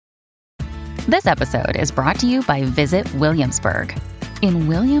This episode is brought to you by Visit Williamsburg. In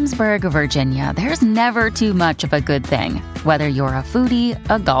Williamsburg, Virginia, there's never too much of a good thing. Whether you're a foodie,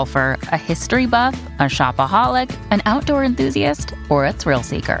 a golfer, a history buff, a shopaholic, an outdoor enthusiast, or a thrill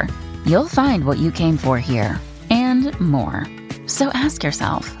seeker, you'll find what you came for here and more. So ask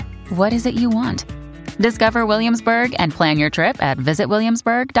yourself, what is it you want? Discover Williamsburg and plan your trip at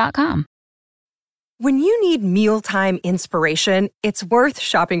visitwilliamsburg.com. When you need mealtime inspiration, it's worth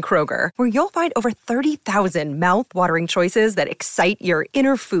shopping Kroger, where you'll find over 30,000 mouth-watering choices that excite your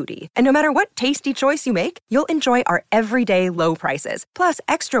inner foodie. And no matter what tasty choice you make, you'll enjoy our everyday low prices, plus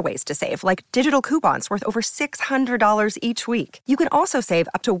extra ways to save, like digital coupons worth over $600 each week. You can also save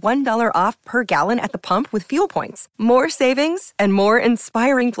up to $1 off per gallon at the pump with fuel points. More savings and more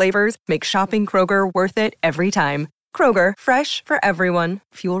inspiring flavors make shopping Kroger worth it every time. Kroger, fresh for everyone.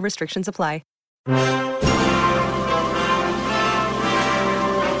 Fuel restrictions apply.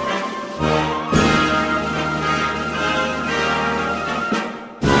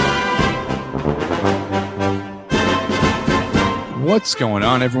 What's going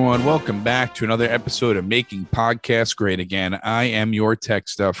on, everyone? Welcome back to another episode of Making Podcasts Great Again. I am your tech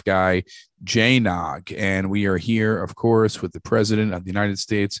stuff guy, Jay Nog, and we are here, of course, with the President of the United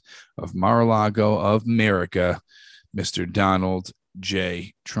States of Mar-a-Lago of America, Mr. Donald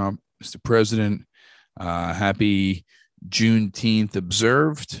J. Trump. Mr. President, happy Juneteenth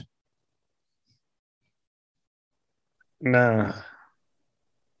observed? No.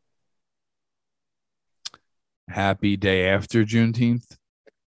 Happy day after Juneteenth?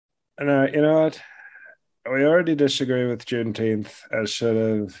 No, you know what? We already disagree with Juneteenth as sort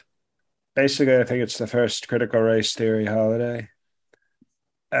of, basically, I think it's the first critical race theory holiday.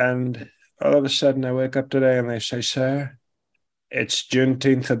 And all of a sudden I wake up today and they say, sir, it's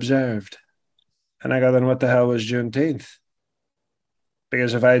Juneteenth observed. And I go, then what the hell was Juneteenth?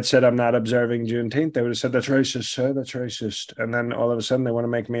 Because if I had said I'm not observing Juneteenth, they would have said, that's racist, sir, that's racist. And then all of a sudden they want to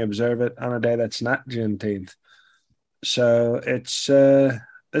make me observe it on a day that's not Juneteenth. So it's,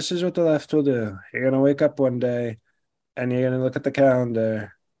 this is what the left will do. You're going to wake up one day and you're going to look at the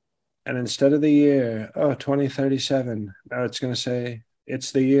calendar. And instead of the year, 2037, now it's going to say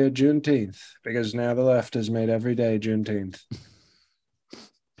it's the year Juneteenth, because now the left has made every day Juneteenth.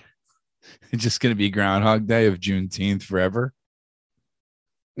 It's just going to be Groundhog Day of Juneteenth forever?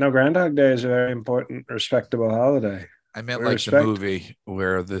 No, Groundhog Day is a very important, respectable holiday. I meant like the movie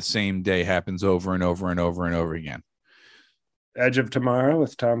where the same day happens over and over and over and over again. Edge of Tomorrow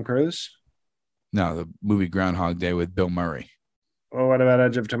with Tom Cruise? No, the movie Groundhog Day with Bill Murray. Well, what about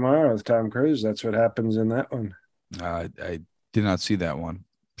Edge of Tomorrow with Tom Cruise? That's what happens in that one. I did not see that one.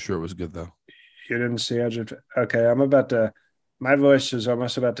 Sure, it was good, though. You didn't see Edge of... Okay, my voice is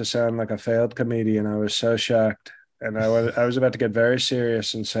almost about to sound like a failed comedian. I was so shocked. And I was about to get very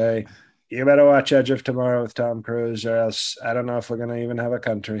serious and say, you better watch Edge of Tomorrow with Tom Cruise, or else I don't know if we're going to even have a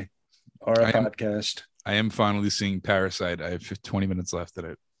country or a podcast. I am finally seeing Parasite. I have 20 minutes left in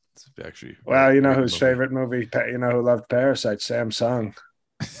it. It's actually... Well, you know whose favorite movie, you know who loved Parasite? Sam Sung.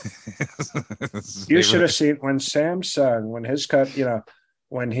 You should have seen when Sam Sung, when his cut,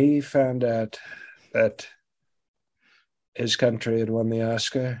 when he found out that his country had won the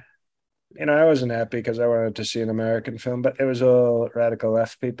Oscar. I wasn't happy because I wanted to see an American film, but it was all radical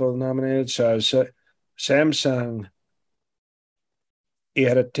left people nominated. So Sam Sung, he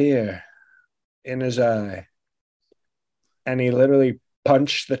had a tear in his eye, and he literally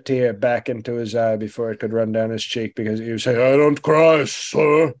punched the tear back into his eye before it could run down his cheek, because he was saying, I don't cry,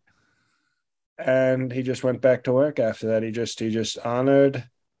 sir. And he just went back to work after that. He just honored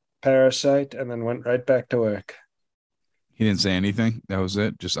Parasite and then went right back to work. He didn't say anything. That was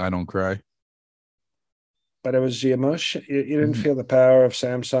it. Just, I don't cry. But it was the emotion. You didn't feel the power of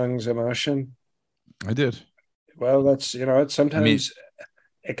Samsung's emotion. I did. Well, that's, it's sometimes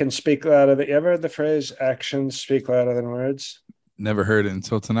it can speak louder. You ever heard the phrase actions speak louder than words? Never heard it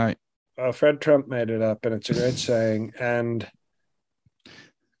until tonight. Well, Fred Trump made it up, and it's a great saying. And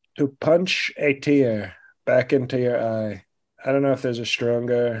to punch a tear back into your eye, I don't know if there's a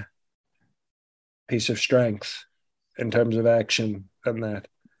stronger piece of strength in terms of action than that.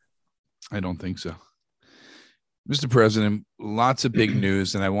 I don't think so. Mr. President, lots of big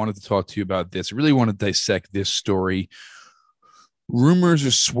news, and I wanted to talk to you about this. I really want to dissect this story. Rumors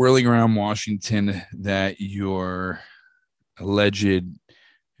are swirling around Washington that your alleged,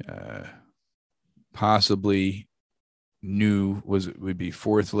 possibly would be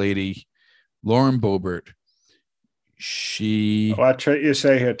Fourth Lady Lauren Boebert. Watch what you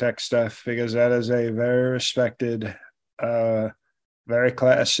say here, tech stuff, because that is a very respected, very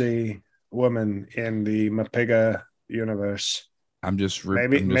classy woman in the Mapiga universe.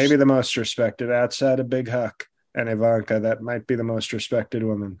 Maybe the most respected outside of Big Huck and Ivanka. That might be the most respected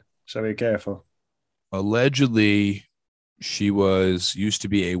woman. So be careful. Allegedly, she was used to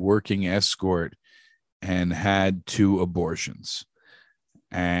be a working escort and had 2 abortions.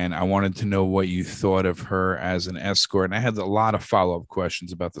 And I wanted to know what you thought of her as an escort. And I had a lot of follow-up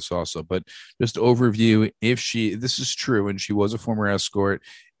questions about this also, but just overview, if this is true and she was a former escort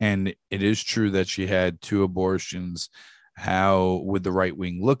and it is true that she had 2 abortions, how would the right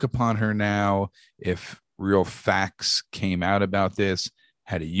wing look upon her now? If real facts came out about this,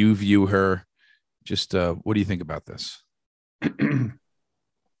 how do you view her? Just what do you think about this?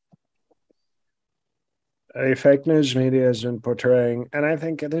 A fake news media has been portraying, and I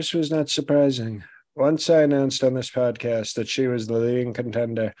think this was not surprising. Once I announced on this podcast that she was the leading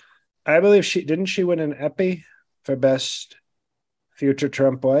contender, I believe she win an Epi for best future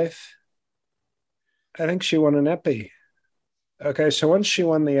Trump wife? I think she won an Epi. Okay, so once she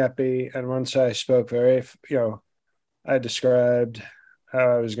won the Epi, and once I spoke I described how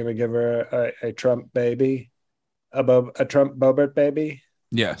I was going to give her a Trump baby, a Trump Bobert baby.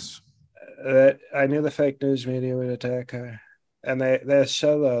 Yes. That I knew the fake news media would attack her, and they're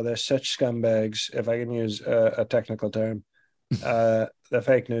so low. They're such scumbags, if I can use a technical term. The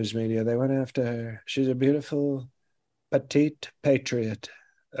fake news media, they went after her. She's a beautiful, petite patriot.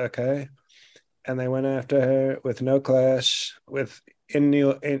 Okay, and they went after her with no class, with in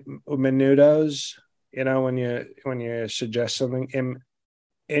minutos. You know, when you suggest something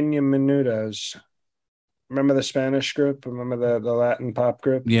in your minutos. Remember the Spanish group? Remember the Latin pop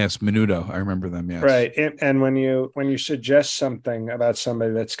group? Yes, Menudo. I remember them. Yes. Right. And when you suggest something about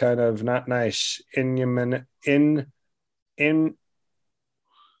somebody that's kind of not nice in your in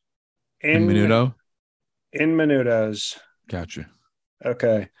Menudo. In minutos. Gotcha.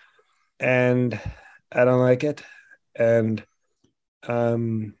 Okay. And I don't like it. And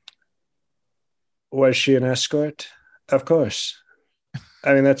was she an escort? Of course.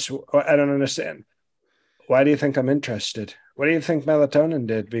 I mean, I don't understand. Why do you think I'm interested? What do you think Melatonin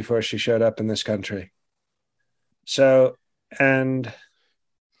did before she showed up in this country? So, and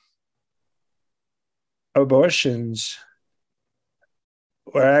abortions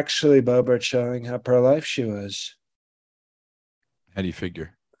were actually Boebert showing how pro-life she was. How do you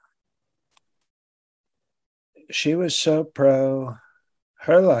figure? She was so pro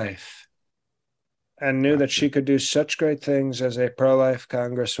her life and knew that she could do such great things as a pro-life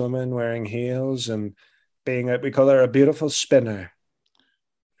congresswoman wearing heels and we call her a beautiful spinner.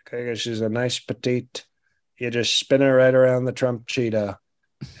 Okay, because she's a nice petite. You just spin her right around the Trump Cheeto.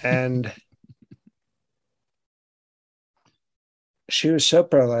 And she was so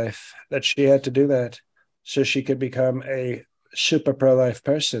pro-life that she had to do that so she could become a super pro-life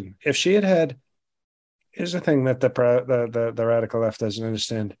person. If she had, here's the thing that the radical left doesn't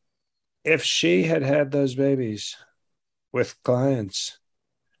understand. If she had those babies with clients,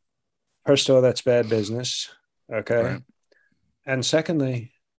 first of all, that's bad business. Okay. Right. And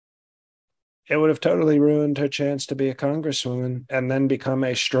secondly, it would have totally ruined her chance to be a congresswoman and then become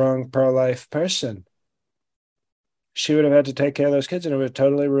a strong pro-life person. She would have had to take care of those kids, and it would have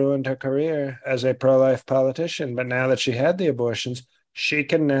totally ruined her career as a pro-life politician. But now that she had the abortions, she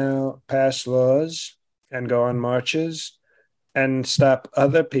can now pass laws and go on marches and stop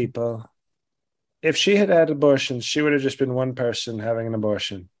other people. If she had had abortions, she would have just been one person having an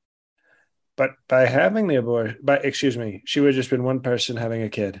abortion. But by having the abortion, she would have just been one person having a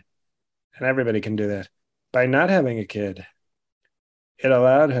kid. And everybody can do that. By not having a kid, it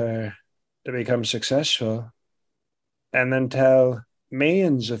allowed her to become successful and then tell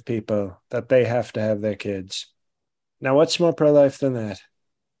millions of people that they have to have their kids. Now, what's more pro-life than that?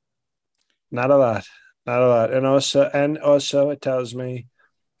 Not a lot. Not a lot. And also it tells me,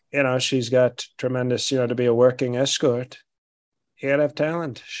 she's got tremendous, to be a working escort, you gotta have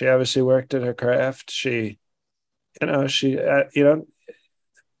talent. She obviously worked at her craft. She's a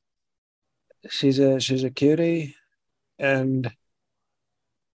cutie, and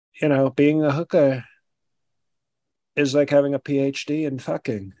being a hooker is like having a PhD in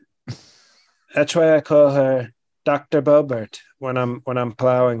fucking. That's why I call her Dr. Bobert when I'm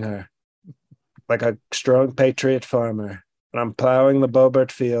plowing her, like a strong patriot farmer. When I'm plowing the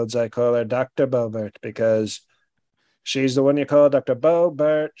Bobert fields, I call her Dr. Bobert because she's the one you call Dr.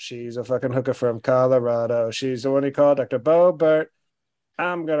 Bobert. She's a fucking hooker from Colorado. She's the one you call Dr. Bobert.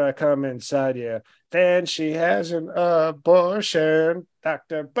 I'm going to come inside you. Then she has an abortion,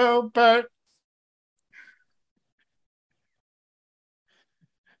 Dr. Bobert.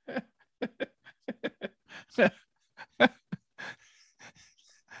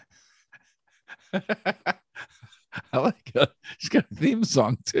 I like it. She's got a theme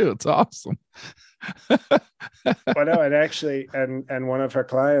song too. It's awesome. Well, no, and actually, and one of her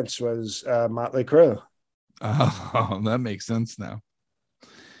clients was Motley Crue. Oh, that makes sense now.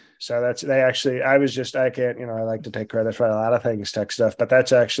 So I can't, I like to take credit for a lot of things, tech stuff, but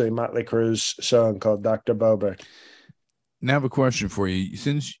that's actually Motley Crue's song called Dr. Bobert. Now I have a question for you.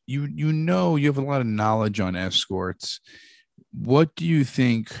 Since you have a lot of knowledge on escorts, what do you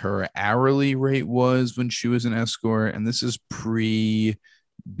think her hourly rate was when she was an escort? And this is pre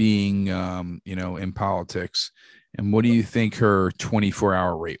being, in politics. And what do you think her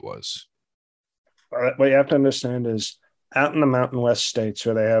 24-hour rate was? What you have to understand is out in the Mountain West states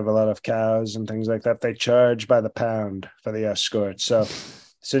where they have a lot of cows and things like that, they charge by the pound for the escort. So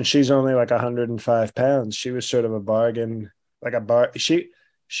since she's only like 105 pounds, she was sort of a bargain, like she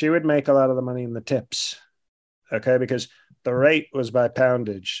would make a lot of the money in the tips. Okay. Because the rate was by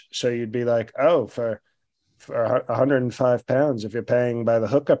poundage. So you'd be like, oh, for 105 pounds, if you're paying by the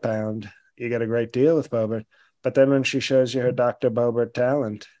hooker pound, you get a great deal with Bobert. But then when she shows you her Dr. Bobert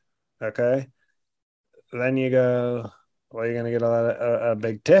talent, okay, then you go, well, you're going to get a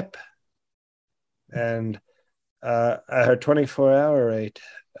big tip. And at her 24-hour rate,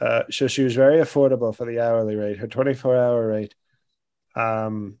 so she was very affordable for the hourly rate. Her 24-hour rate,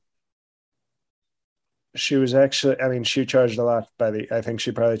 she was actually, I mean, she charged a lot I think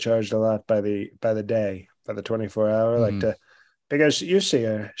she probably charged a lot by the day, by the 24-hour, Mm-hmm. because you see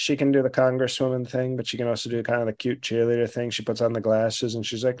her, she can do the congresswoman thing, but she can also do kind of the cute cheerleader thing. She puts on the glasses and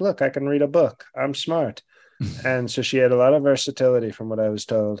she's like, look, I can read a book. I'm smart. And so she had a lot of versatility from what I was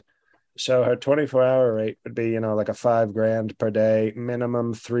told. So her 24-hour rate would be, like a $5,000 per day,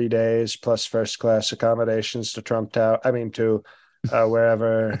 minimum 3 days plus first class accommodations to Trump Tower. I mean, to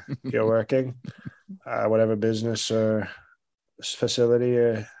wherever you're working, whatever business or facility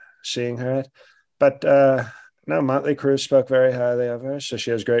you're seeing her at. But no, Motley Crue spoke very highly of her. So she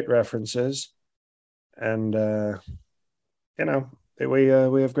has great references. And, we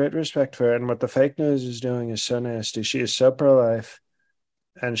have great respect for her. And what the fake news is doing is so nasty. She is so pro-life.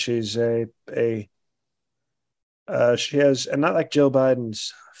 And she's she has, and not like Jill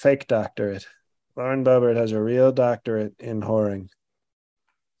Biden's fake doctorate. Lauren Boebert has a real doctorate in whoring.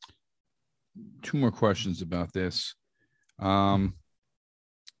 2 more questions about this. Now,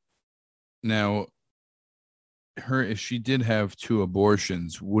 if she did have 2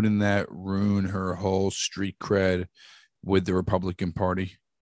 abortions, wouldn't that ruin her whole street cred with the Republican Party?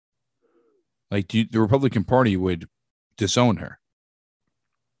 Like, the Republican Party would disown her.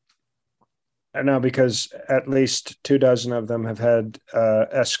 I know, because at least 24 of them have had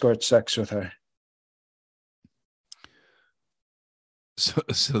escort sex with her.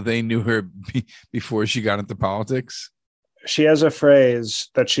 So they knew her before she got into politics? She has a phrase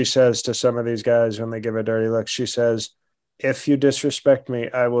that she says to some of these guys when they give a dirty look. She says, if you disrespect me,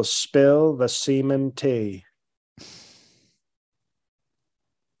 I will spill the semen tea.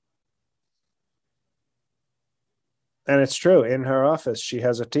 And it's true. In her office, she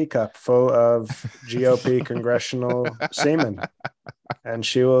has a teacup full of GOP congressional semen, and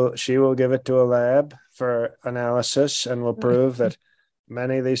she will give it to a lab for analysis, and will prove that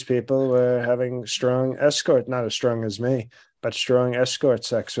many of these people were having strong escort, not as strong as me, but strong escort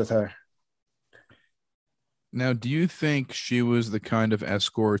sex with her. Now, do you think she was the kind of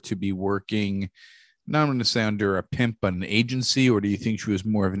escort to be working, not going to say under a pimp, but an agency, or do you think she was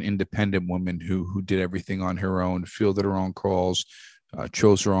more of an independent woman who did everything on her own, fielded her own calls,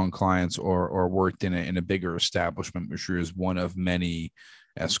 chose her own clients, or worked in a bigger establishment where she was one of many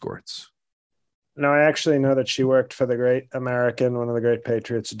escorts? No, I actually know that she worked for the great American, one of the great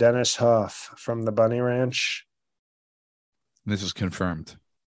patriots, Dennis Hoff from the Bunny Ranch. This is confirmed.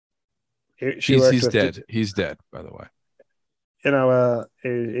 He's dead. He's dead, by the way.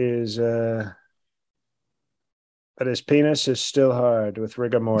 But his penis is still hard with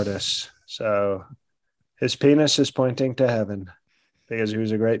rigor mortis. So his penis is pointing to heaven because he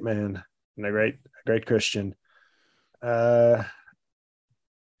was a great man and a great Christian.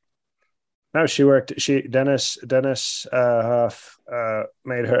 No, Dennis Hoff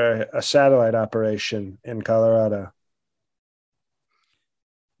made her a satellite operation in Colorado.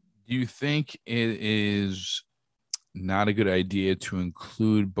 Do you think it is not a good idea to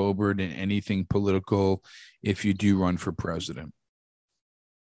include Boebert in anything political if you do run for president?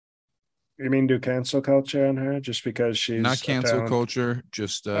 You mean do cancel culture on her just because she's not cancel culture?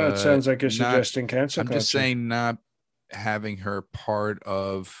 Just it sounds like you're suggesting cancel culture. I'm just saying not having her part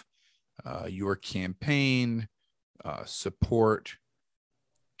of your campaign, support,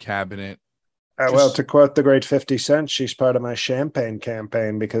 cabinet. Well, to quote the great 50 Cent, she's part of my champagne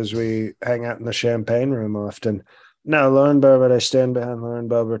campaign because we hang out in the champagne room often. No, Lauren Boebert, I stand behind Lauren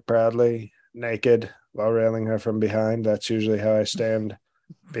Boebert proudly, naked, while railing her from behind. That's usually how I stand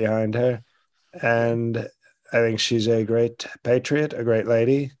behind her. And I think she's a great patriot, a great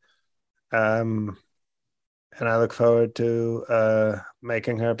lady. Um, and I look forward to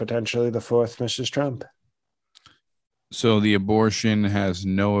making her potentially the fourth Mrs. Trump. So the abortion has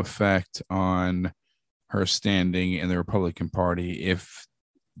no effect on her standing in the Republican Party if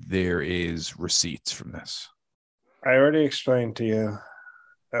there is receipts from this. I already explained to you.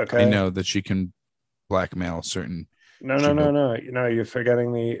 Okay. I know that she can blackmail certain. No. You're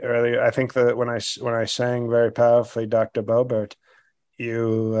forgetting the earlier. I think that when I sang very powerfully, Dr. Boebert,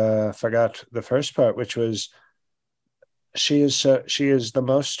 you forgot the first part, which was she is the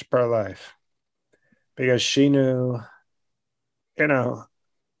most pro-life because she knew, the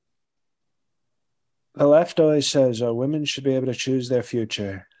left always says, "Oh, women should be able to choose their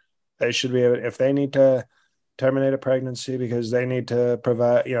future. They should be able, if they need to terminate a pregnancy because they need to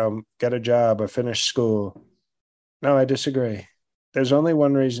provide, get a job or finish school." No, I disagree. There's only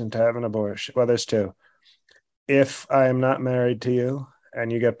one reason to have an abortion. Well, there's two. If I am not married to you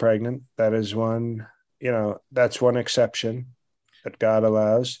and you get pregnant, that is one, that's one exception that God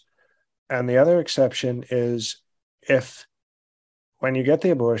allows. And the other exception is if when you get the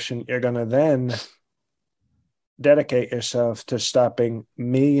abortion, you're going to then dedicate yourself to stopping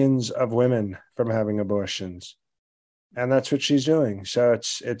millions of women from having abortions. And that's what she's doing. So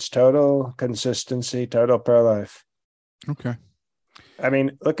it's total consistency, total pro-life. Okay. I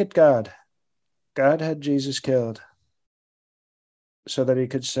mean, look at God. God had Jesus killed so that he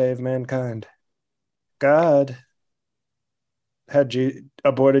could save mankind. God had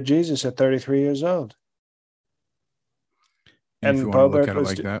aborted Jesus at 33 years old. And if you want to look at it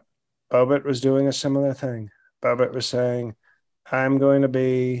like that, Boebert was doing a similar thing. Boebert was saying, I'm going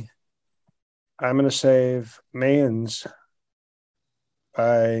to save millions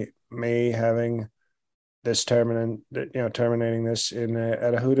by me having this terminating this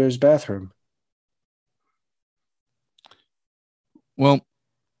at a Hooters bathroom. Well,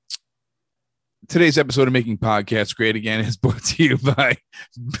 today's episode of Making Podcasts Great Again is brought to you by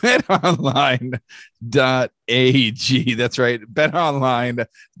betonline.ag. That's right,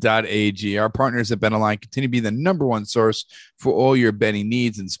 betonline.ag. Our partners at BetOnline continue to be the number one source for all your betting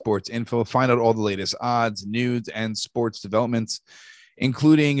needs and sports info. Find out all the latest odds, news, and sports developments,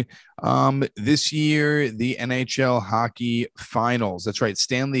 including this year, the NHL hockey finals. That's right,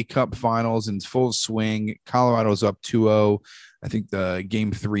 Stanley Cup finals in full swing. Colorado's up 2-0. I think the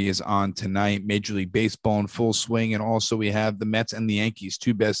game 3 is on tonight. Major League Baseball in full swing. And also we have the Mets and the Yankees,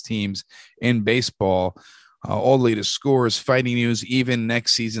 two best teams in baseball. All the latest scores, fighting news, even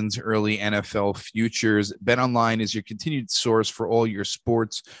next season's early NFL futures. BetOnline is your continued source for all your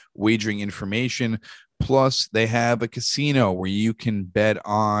sports wagering information. Plus, they have a casino where you can bet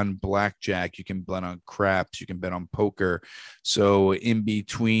on blackjack, you can bet on craps, you can bet on poker. So in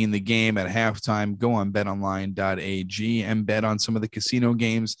between the game at halftime, go on betonline.ag and bet on some of the casino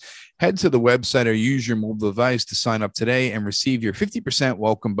games. Head to the website or use your mobile device to sign up today and receive your 50%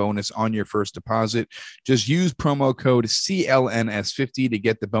 welcome bonus on your first deposit. Just use promo code CLNS50 to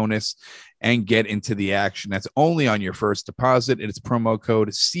get the bonus and get into the action. That's only on your first deposit. It's promo code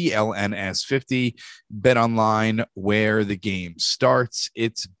CLNS50. Bet online where the game starts.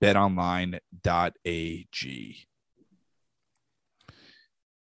 It's betonline.ag.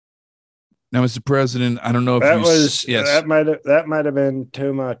 Now, Mr. President, I don't know if that might have been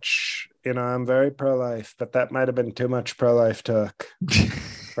too much. I'm very pro-life, but that might have been too much pro-life talk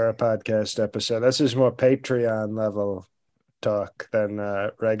for a podcast episode. This is more Patreon level talk than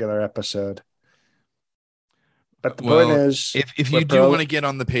a regular episode. But the point is, if you do want to get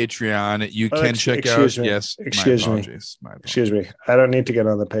on the Patreon, you can check out. Yes, excuse me. Excuse me. I don't need to get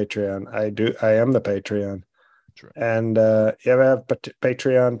on the Patreon. I am the Patreon. Right. And you ever have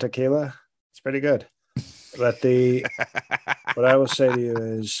Patreon tequila? It's pretty good. But what I will say to you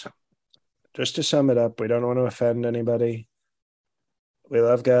is, just to sum it up, we don't want to offend anybody. We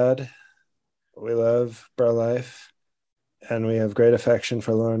love God. We love pro-life. And we have great affection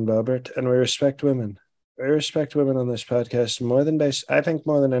for Lauren Boebert. And we respect women. We respect women on this podcast more than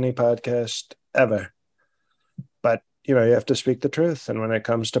any podcast ever. But, you have to speak the truth. And when it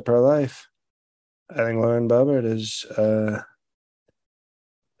comes to pro-life, I think Lauren Boebert is the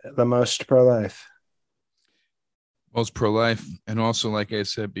most pro-life. Most pro-life. And also, like I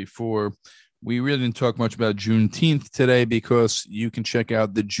said before, we really didn't talk much about Juneteenth today because you can check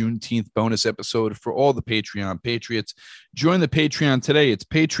out the Juneteenth bonus episode for all the Patreon Patriots. Join the Patreon today. It's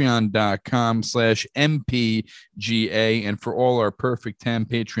patreon.com/MPGA. And for all our Perfect 10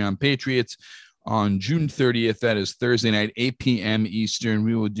 Patreon Patriots, on June 30th. That is Thursday night, 8 p.m. Eastern.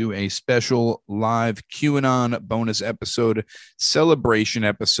 We will do a special live QAnon bonus episode, celebration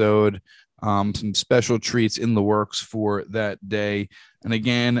episode, some special treats in the works for that day. And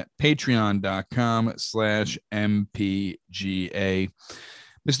again, patreon.com/MPGA.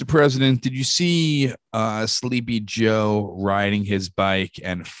 Mr. President, did you see Sleepy Joe riding his bike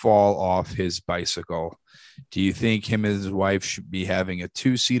and fall off his bicycle? Do you think him and his wife should be having a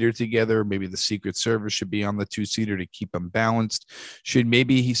two-seater together? Maybe the Secret Service should be on the two-seater to keep them balanced. Should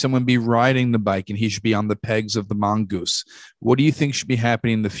maybe someone be riding the bike and he should be on the pegs of the mongoose? What do you think should be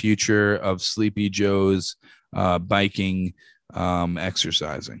happening in the future of Sleepy Joe's biking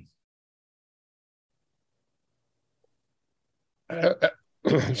exercising?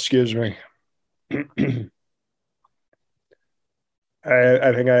 Excuse me. I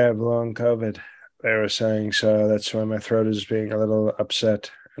think I have long COVID. They were saying so. That's why my throat is being a little upset.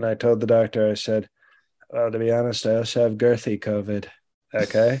 And I told the doctor, I said, well, to be honest, I also have girthy COVID.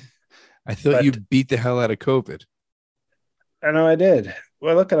 Okay. I thought you beat the hell out of COVID. I know I did.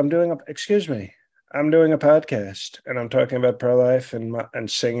 Well, look, I'm doing I'm doing a podcast and I'm talking about pro-life and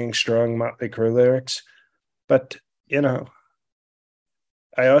singing strong Motley Crue lyrics. But,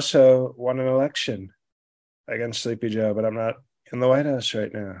 I also won an election against Sleepy Joe, but I'm not in the White House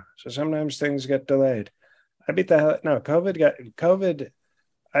right now. So sometimes things get delayed. I beat COVID.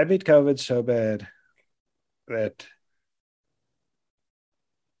 I beat COVID so bad that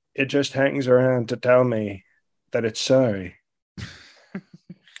it just hangs around to tell me that it's sorry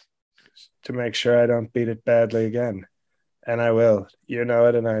to make sure I don't beat it badly again. And I will. You know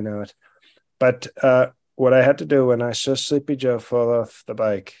it and I know it. But what I had to do when I saw Sleepy Joe fall off the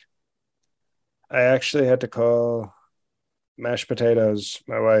bike, I actually had to call Mashed Potatoes,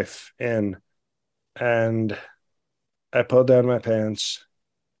 my wife, in, and I pulled down my pants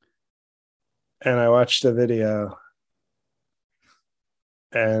and I watched the video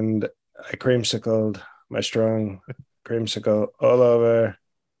and I creamsicled my strong creamsicle all over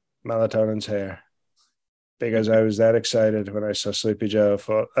Melatonin's hair because I was that excited when I saw Sleepy Joe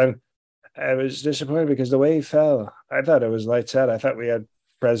fall. And I was disappointed because the way he fell, I thought it was lights out. I thought we had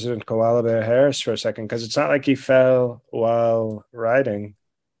President Koala Bear Harris for a second because it's not like he fell while riding.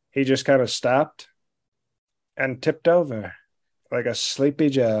 He just kind of stopped and tipped over like a Sleepy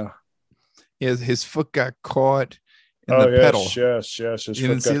Joe. His foot got caught in the pedal. Yes. You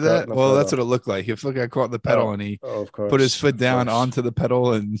didn't see that? Well, pedal. That's what it looked like. His foot got caught in the pedal and he put his foot down onto the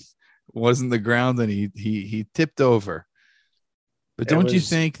pedal and wasn't the ground and he tipped over. But don't you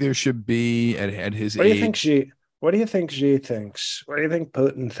think there should be at his age? What do you think Xi thinks? What do you think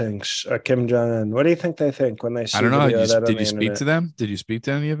Putin thinks? Or Kim Jong-un? What do you think they think when they see? I don't know. Did you speak to them? Did you speak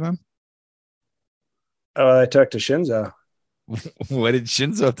to any of them? Oh, I talked to Shinzo. What did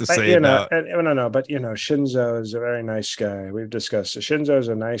Shinzo have to say about? No, but Shinzo is a very nice guy. We've discussed it. Shinzo is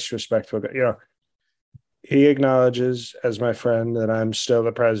a nice, respectful guy. He acknowledges as my friend that I'm still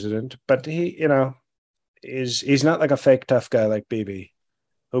the president, but he's not like a fake tough guy like Bibi,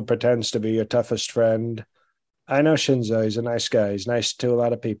 who pretends to be your toughest friend. I know Shinzo. He's a nice guy. He's nice to a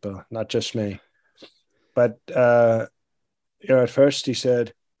lot of people, not just me. But at first he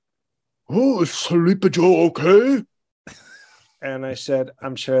said, "Oh, is Sleepy Joe okay?" And I said,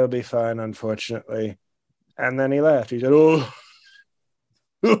 "I'm sure he'll be fine, unfortunately." And then he laughed. He said, "Oh,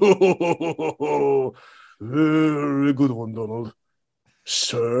 very good one, Donald,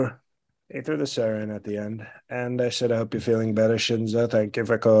 sir." He threw the sir in at the end. And I said, "I hope you're feeling better, Shinzo. Thank you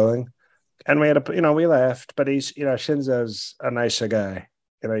for calling." And we had we laughed, but he's, Shinzo's a nicer guy.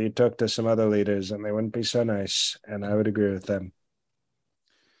 You talk to some other leaders and they wouldn't be so nice. And I would agree with them.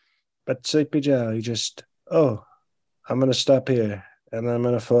 But Sleepy Joe, he just, I'm going to stop here and then I'm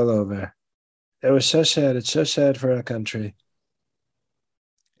going to fall over. It was so sad. It's so sad for our country.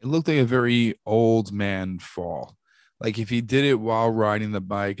 It looked like a very old man fall. Like if he did it while riding the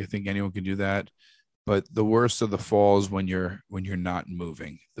bike, I think anyone can do that. But the worst of the falls when you're not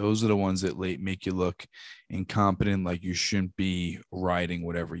moving. Those are the ones that make you look incompetent, like you shouldn't be riding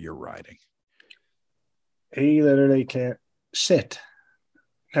whatever you're riding. He literally can't sit.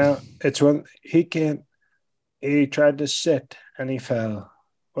 Now it's when he can't. He tried to sit and he fell.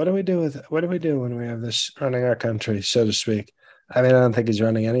 What do we do when we have this running our country, so to speak? I mean, I don't think he's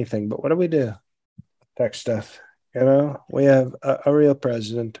running anything, but what do we do? Tech stuff. We have a real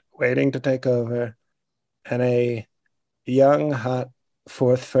president waiting to take over. And a young, hot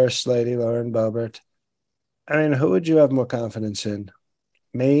fourth first lady, Lauren Boebert. I mean, who would you have more confidence in?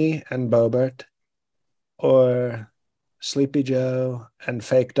 Me and Boebert, or Sleepy Joe and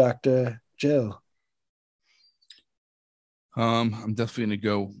fake Dr. Jill? I'm definitely going to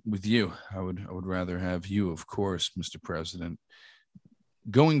go with you. I would rather have you, of course, Mr. President.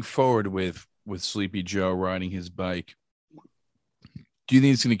 Going forward with Sleepy Joe riding his bike, do you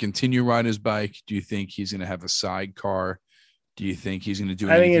think he's going to continue riding his bike? Do you think he's going to have a sidecar? Do you think he's going to do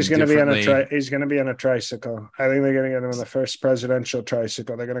I think anything he's going to be differently? he's going to be on a tricycle. I think they're going to get him on the first presidential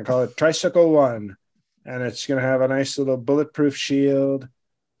tricycle. They're going to call it Tricycle One, and it's going to have a nice little bulletproof shield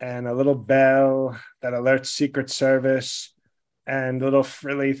and a little bell that alerts Secret Service and little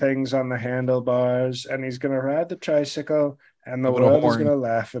frilly things on the handlebars. And he's going to ride the tricycle, and How the about a world is going horn? to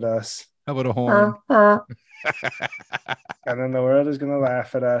laugh at us. How about a horn? And then the world is going to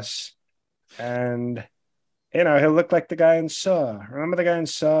laugh at us. And, he'll look like the guy in Saw. Remember the guy in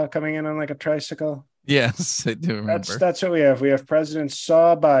Saw coming in on like a tricycle? Yes, I do That's remember. that's what we have. We have President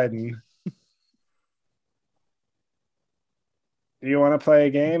Saw Biden. Do you want to play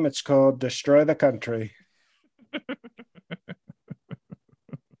a game? It's called Destroy the Country.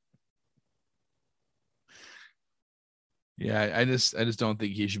 Yeah, I just don't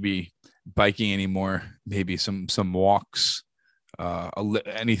think he should be biking anymore. Maybe some walks,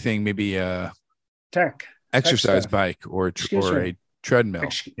 anything, maybe a Tech exercise stuff. bike Excuse or me. a treadmill.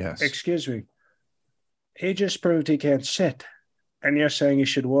 Ex- Yes. Excuse me. He just proved he can't sit, and you're saying he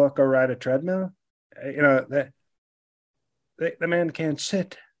should walk or ride a treadmill? The man can't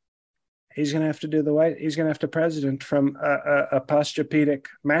sit. He's going to have to do the white. He's going to have to president from a posturepedic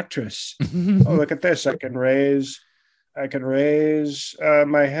mattress. Oh, look at this! I can raise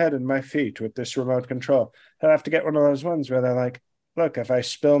my head and my feet with this remote control. He'll have to get one of those ones where they're like, look, if I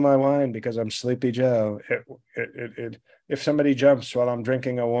spill my wine because I'm Sleepy Joe, if somebody jumps while I'm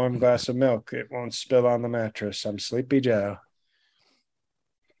drinking a warm glass of milk, it won't spill on the mattress. I'm Sleepy Joe.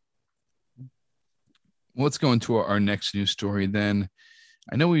 Let's go into our next news story then.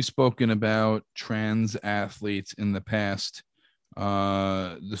 I know we've spoken about trans athletes in the past.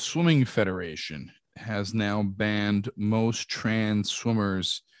 The Swimming Federation has now banned most trans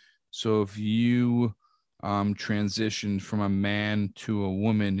swimmers. So if you transition from a man to a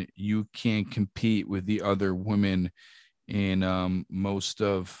woman, you can't compete with the other women in most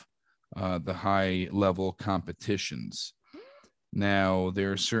of the high level competitions. Now,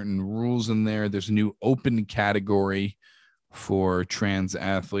 there are certain rules in there. There's a new open category for trans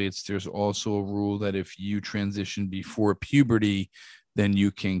athletes. There's also a rule that if you transition before puberty, then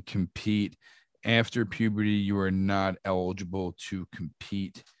you can compete. After puberty, you are not eligible to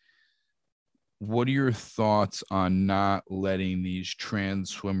compete. What are your thoughts on not letting these trans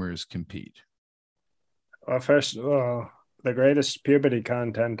swimmers compete? Well, first of all, the greatest puberty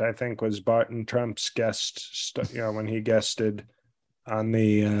content, I think, was Barton Trump's guest, when he guested on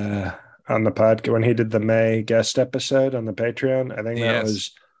the podcast, when he did the May guest episode on the Patreon. I think that Yes.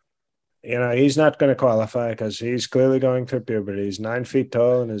 was, he's not going to qualify because he's clearly going through puberty. He's 9 feet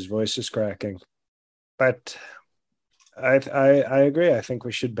tall and his voice is cracking. But I agree. I think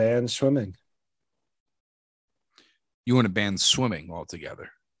we should ban swimming. You want to ban swimming altogether?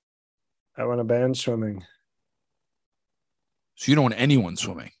 I want to ban swimming. So you don't want anyone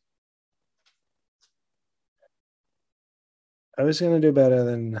swimming? I was going to do better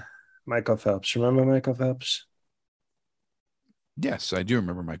than Michael Phelps. Remember Michael Phelps? Yes, I do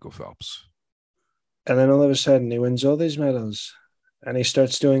remember Michael Phelps. And then all of a sudden he wins all these medals and he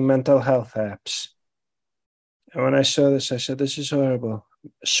starts doing mental health apps. And when I saw this, I said, this is horrible.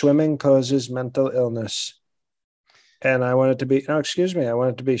 Swimming causes mental illness. And I wanted to be, no, excuse me, I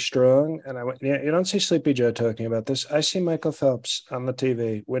wanted to be strong. And you don't see Sleepy Joe talking about this. I see Michael Phelps on the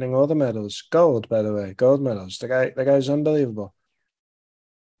TV winning all the medals. Gold, by the way, gold medals. The guy's unbelievable.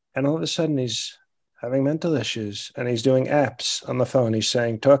 And all of a sudden he's having mental issues and he's doing apps on the phone. He's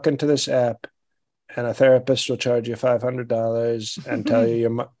saying, talk into this app and a therapist will charge you $500 and tell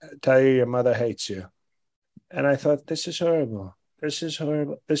you your mother hates you. And I thought, this is horrible. This is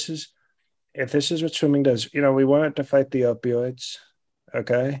horrible. If this is what swimming does, we wanted to fight the opioids,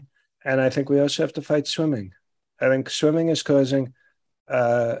 okay? And I think we also have to fight swimming. I think swimming is causing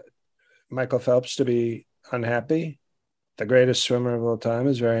Michael Phelps to be unhappy. The greatest swimmer of all time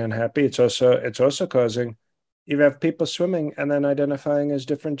is very unhappy. It's also causing, you have people swimming and then identifying as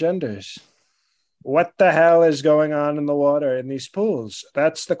different genders. What the hell is going on in the water in these pools?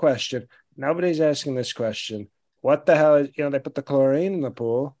 That's the question. Nobody's asking this question. What the hell is, they put the chlorine in the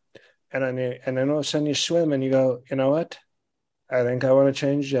pool and then all of a sudden you swim and you go, you know what? I think I want to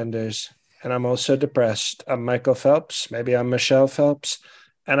change genders. And I'm also depressed. I'm Michael Phelps. Maybe I'm Michelle Phelps.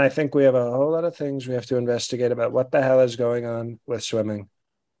 And I think we have a whole lot of things we have to investigate about what the hell is going on with swimming.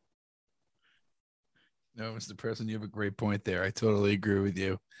 No, Mr. President, you have a great point there. I totally agree with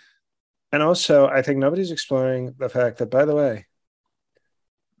you. And also, I think nobody's exploring the fact that, by the way,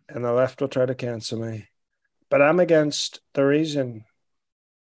 and the left will try to cancel me, but I'm against the reason.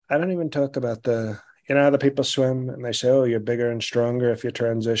 I don't even talk about how the people swim and they say, oh, you're bigger and stronger. If you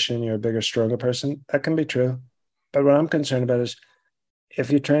transition, you're a bigger, stronger person. That can be true. But what I'm concerned about is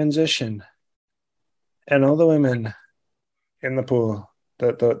if you transition and all the women in the pool,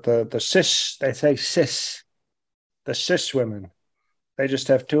 the cis, they say cis, the cis women, they just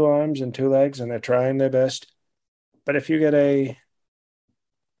have two arms and two legs and they're trying their best. But if you get a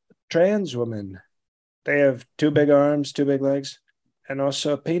trans woman, they have two big arms, two big legs, and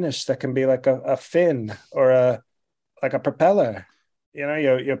also a penis that can be like a fin or like a propeller. You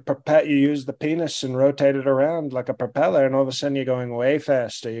use the penis and rotate it around like a propeller, and all of a sudden you're going way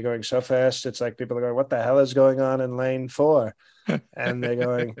faster. You're going so fast, it's like people are going, "What the hell is going on in lane 4?" And they're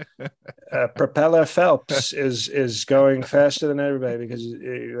going, "Propeller Phelps is going faster than everybody because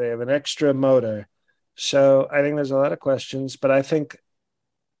they have an extra motor." So I think there's a lot of questions, but I think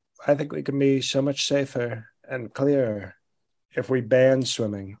we can be so much safer and clearer if we ban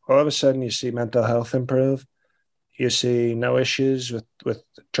swimming. All of a sudden, you see mental health improve. You see no issues with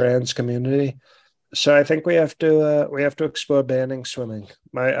trans community. So I think we have to explore banning swimming.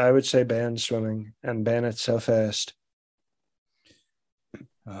 I would say ban swimming and ban it so fast.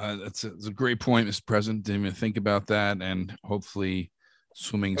 That's a great point, Mr. President. Didn't even think about that, and hopefully,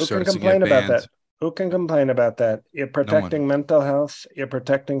 swimming Who can starts to get complain about banned. that? Who can complain about that? You're No one. protecting mental health. You're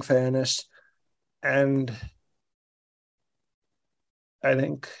protecting fairness, and I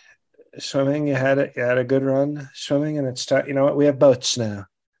think swimming. You had a good run swimming, and it's time. You know what? We have boats now.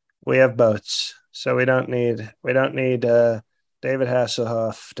 We have boats, so we don't need David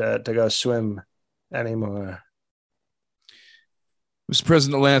Hasselhoff to go swim anymore. Mr.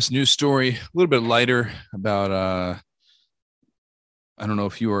 President, the last news story, a little bit lighter about I don't know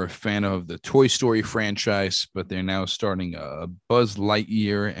if you are a fan of the Toy Story franchise, but they're now starting a Buzz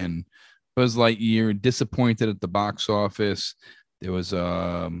Lightyear, and Buzz Lightyear disappointed at the box office. There was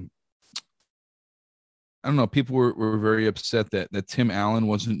I don't know, people were very upset that Tim Allen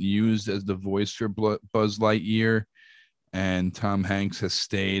wasn't used as the voice for Buzz Lightyear, and Tom Hanks has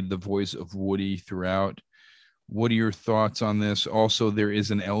stayed the voice of Woody throughout. What are your thoughts on this? Also, there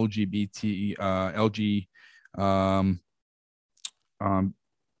is an LGBT LG um, um,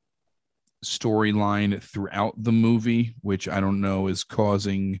 storyline throughout the movie, which I don't know is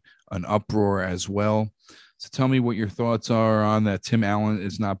causing an uproar as well. So tell me what your thoughts are on that. Tim Allen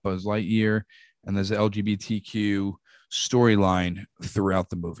is not Buzz Lightyear, and there's an LGBTQ storyline throughout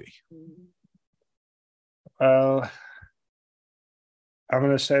the movie. Well, I'm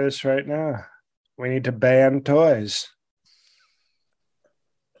going to say this right now. We need to ban toys.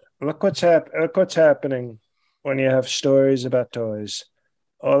 Look what's happening when you have stories about toys.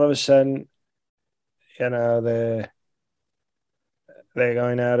 All of a sudden, they're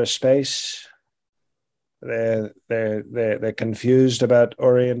going out of space. They're confused about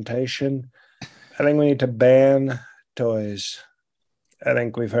orientation. I think we need to ban toys. I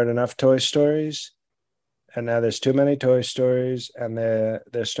think we've heard enough Toy Stories, and now there's too many Toy Stories, and they're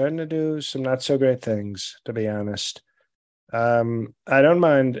starting to do some not so great things, to be honest. I don't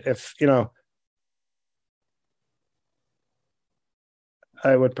mind if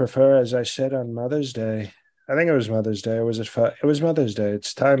I would prefer, as I said on Mother's Day. I think it was Mother's Day, or was it? It was Mother's Day.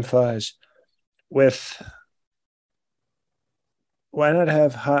 It's time flies. With Why not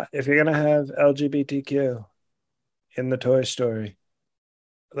have hot? If you're gonna have LGBTQ in the Toy Story,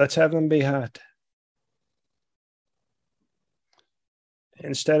 let's have them be hot.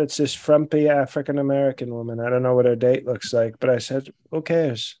 Instead, it's this frumpy African American woman. I don't know what her date looks like, but I said, who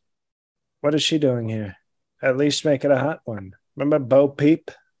cares? What is she doing here? At least make it a hot one. Remember Bo Peep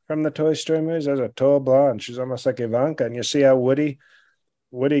from the Toy Story movies? There's a tall blonde. She's almost like Ivanka. And you see how Woody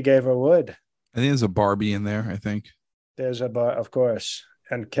gave her wood. I think there's a Barbie in there, I think. There's of course.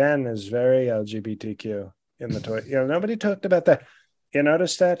 And Ken is very LGBTQ in the toy. Nobody talked about that. You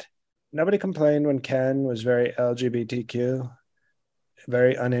notice that? Nobody complained when Ken was very LGBTQ,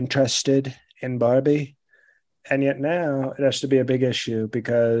 very uninterested in Barbie. And yet now it has to be a big issue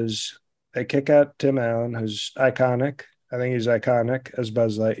because they kick out Tim Allen, who's iconic. I think he's iconic as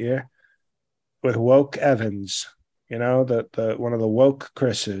Buzz Lightyear, with woke Evans, the one of the woke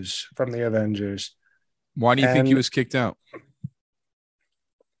Chris's from the Avengers. Why do you think he was kicked out?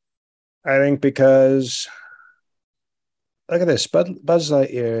 I think because, look at this, Buzz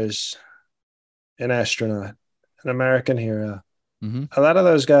Lightyear is an astronaut, an American hero. Mm-hmm. A lot of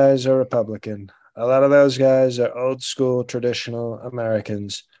those guys are Republican. A lot of those guys are old school, traditional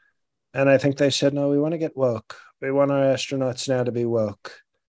Americans. And I think they said, no, we want to get woke. We want our astronauts now to be woke.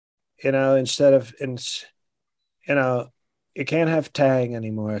 instead of you know, you can't have tang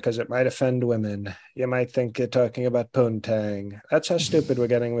anymore because it might offend women. You might think you're talking about poontang. That's how stupid we're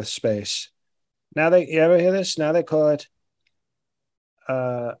getting with space. Now you ever hear this? Now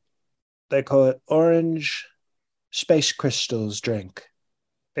uh they call it orange space crystals drink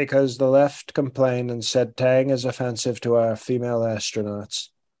because the left complained and said tang is offensive to our female astronauts.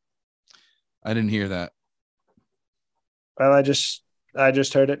 I didn't hear that. Well, I just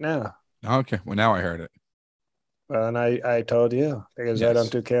heard it now. Okay. Well, now I heard it. Well, and I told you because I Yes.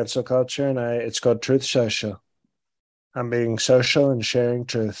 don't do cancel culture, and it's called Truth Social. I'm being social and sharing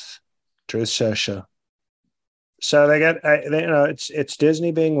truth. Truth Social. So it's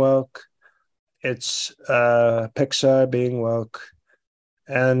Disney being woke, it's Pixar being woke,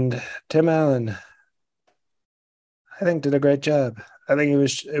 and Tim Allen, I think, did a great job. I think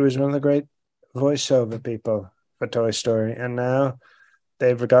it was one of the great voiceover people for Toy Story, and now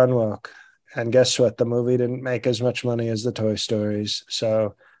they've gone woke. And guess what? The movie didn't make as much money as the Toy Stories.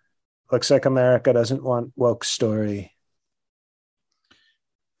 So looks like America doesn't want woke story.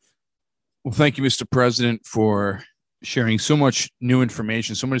 Well, thank you, Mr. President, for sharing so much new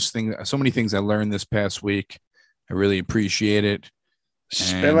information, so many things I learned this past week. I really appreciate it.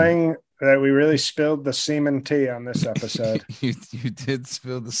 Spilling that we really spilled the semen tea on this episode. you did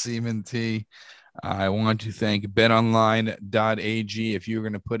spill the semen tea. I want to thank betonline.ag. If you're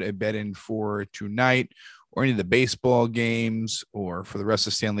going to put a bet in for tonight or any of the baseball games or for the rest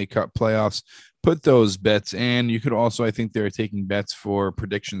of Stanley Cup playoffs, put those bets in. You could also, I think they're taking bets for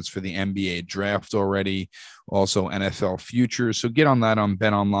predictions for the NBA draft already, also NFL futures. So get on that on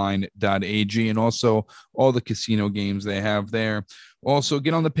betonline.ag and also all the casino games they have there. Also,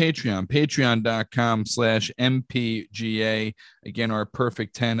 get on the Patreon, patreon.com/MPGA. Again, our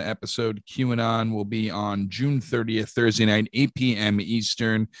Perfect 10 episode QAnon will be on June 30th, Thursday night, 8 p.m.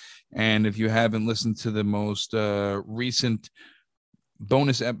 Eastern. And if you haven't listened to the most recent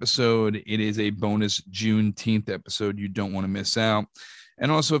bonus episode, it is a bonus Juneteenth episode you don't want to miss out.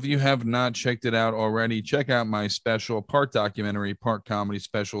 And also, if you have not checked it out already, check out my special, part documentary, part comedy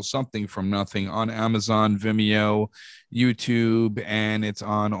special, Something from Nothing, on Amazon, Vimeo, YouTube, and it's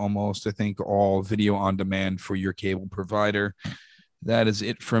on almost, I think, all video on demand for your cable provider. That is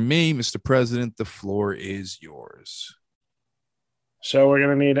it from me, Mr. President. The floor is yours. So we're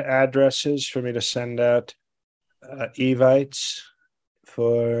going to need addresses for me to send out evites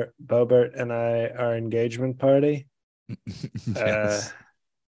for Bobert and our engagement party. Yes.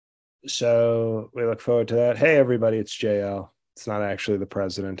 So we look forward to that. Hey, everybody, it's JL. It's not actually the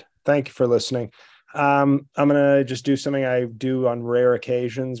president. Thank you for listening. I'm going to just do something I do on rare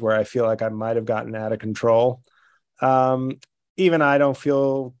occasions where I feel like I might have gotten out of control. Even I don't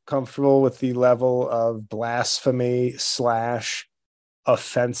feel comfortable with the level of blasphemy /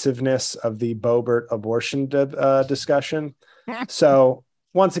 offensiveness of the Bobert abortion discussion. So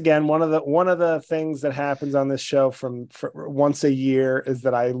once again, one of the things that happens on this show for once a year is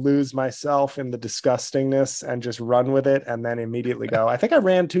that I lose myself in the disgustingness and just run with it and then immediately go, I think I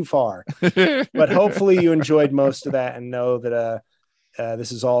ran too far. But hopefully you enjoyed most of that and know that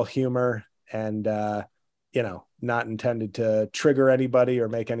this is all humor and not intended to trigger anybody or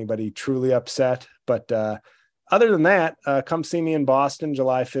make anybody truly upset. But other than that, come see me in Boston,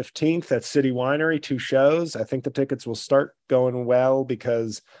 July 15th at City Winery, 2 shows. I think the tickets will start going well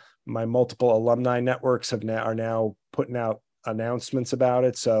because my multiple alumni networks are now putting out announcements about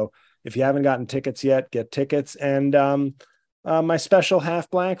it. So if you haven't gotten tickets yet, get tickets. And my special Half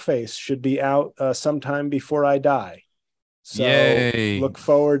Blackface should be out sometime before I die. So Yay. Look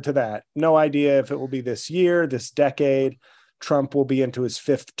forward to that. No idea if it will be this year, this decade. Trump will be into his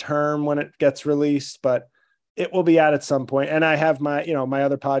 5th term when it gets released, but it will be out at some point. And I have my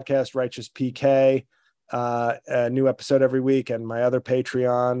other podcast, Righteous PK, a new episode every week, and my other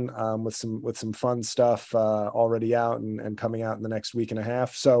Patreon with some fun stuff already out and coming out in the next week and a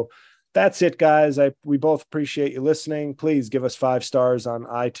half. So that's it, guys. We both appreciate you listening. Please give us 5 stars on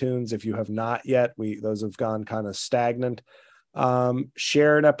iTunes if you have not yet. Those have gone kind of stagnant.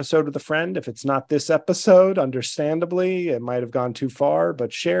 Share an episode with a friend. If it's not this episode, understandably, it might have gone too far,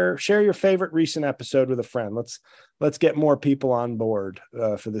 but share your favorite recent episode with a friend. Let's get more people on board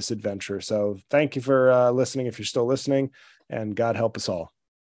for this adventure. So thank you for listening if you're still listening, and God help us all.